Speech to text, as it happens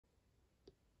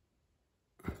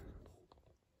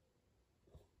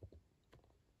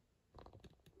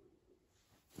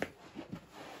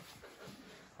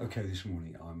Okay, this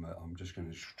morning I'm just going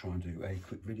to try and do a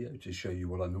quick video to show you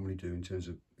what I normally do in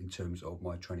terms of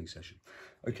my training session.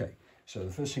 Okay, so the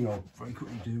first thing I'll very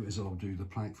quickly do is I'll do the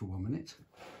plank for 1 minute.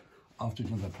 After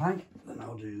doing the plank, then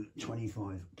I'll do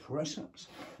 25 press-ups.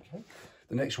 Okay,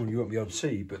 the next one you won't be able to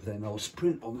see, but then I'll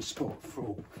sprint on the spot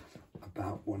for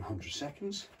about 100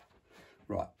 seconds.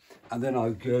 Right, and then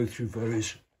I'll go through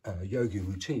various yoga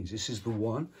routines. This is the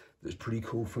one that's pretty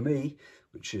cool for me,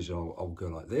 which is I'll go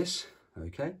like this.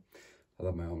 Okay, I'll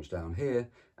have my arms down here,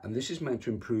 and this is meant to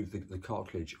improve the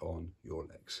cartilage on your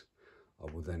legs. I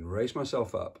will then raise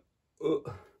myself up, and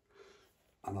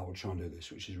I will try and do this,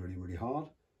 which is really, really hard.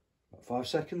 About 5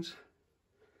 seconds,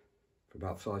 for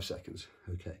about 5 seconds.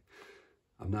 Okay,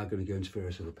 I'm now going to go into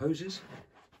various other poses.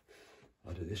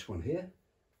 I'll do this one here,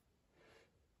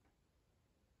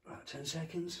 about 10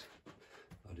 seconds.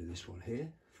 I'll do this one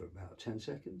here for about 10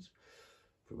 seconds,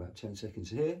 for about 10 seconds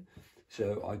here.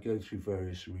 So I go through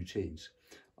various routines.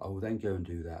 I will then go and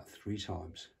do that 3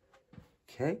 times.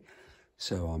 Okay,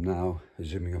 so I'm now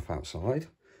zooming off outside.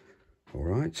 All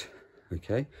right,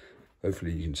 okay,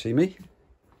 hopefully you can see me.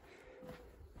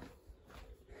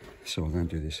 So I'll then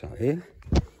do this out here.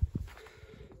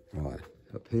 Right,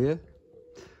 up here,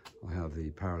 I have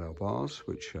the parallel bars,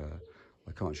 which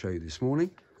I can't show you this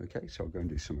morning. Okay, so I'll go and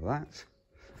do some of that.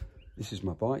 This is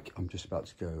my bike. I'm just about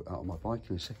to go out on my bike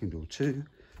in a second or two.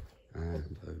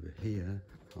 And over here,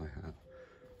 I have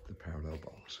the parallel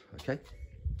bars, okay?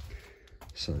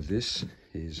 So this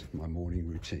is my morning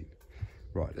routine.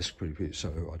 Right, let's repeat it.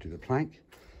 So I do the plank,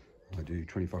 I do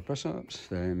 25 press-ups,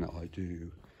 then I do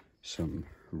some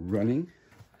running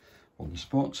on the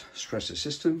spot, stress the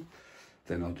system,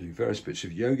 then I'll do various bits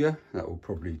of yoga. That will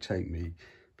probably take me,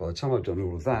 by the time I've done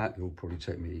all of that, it will probably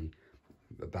take me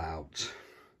about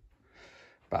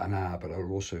an hour, but I'll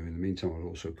also, in the meantime, I'll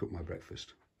also cook my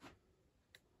breakfast.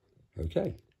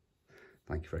 Okay,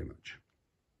 thank you very much.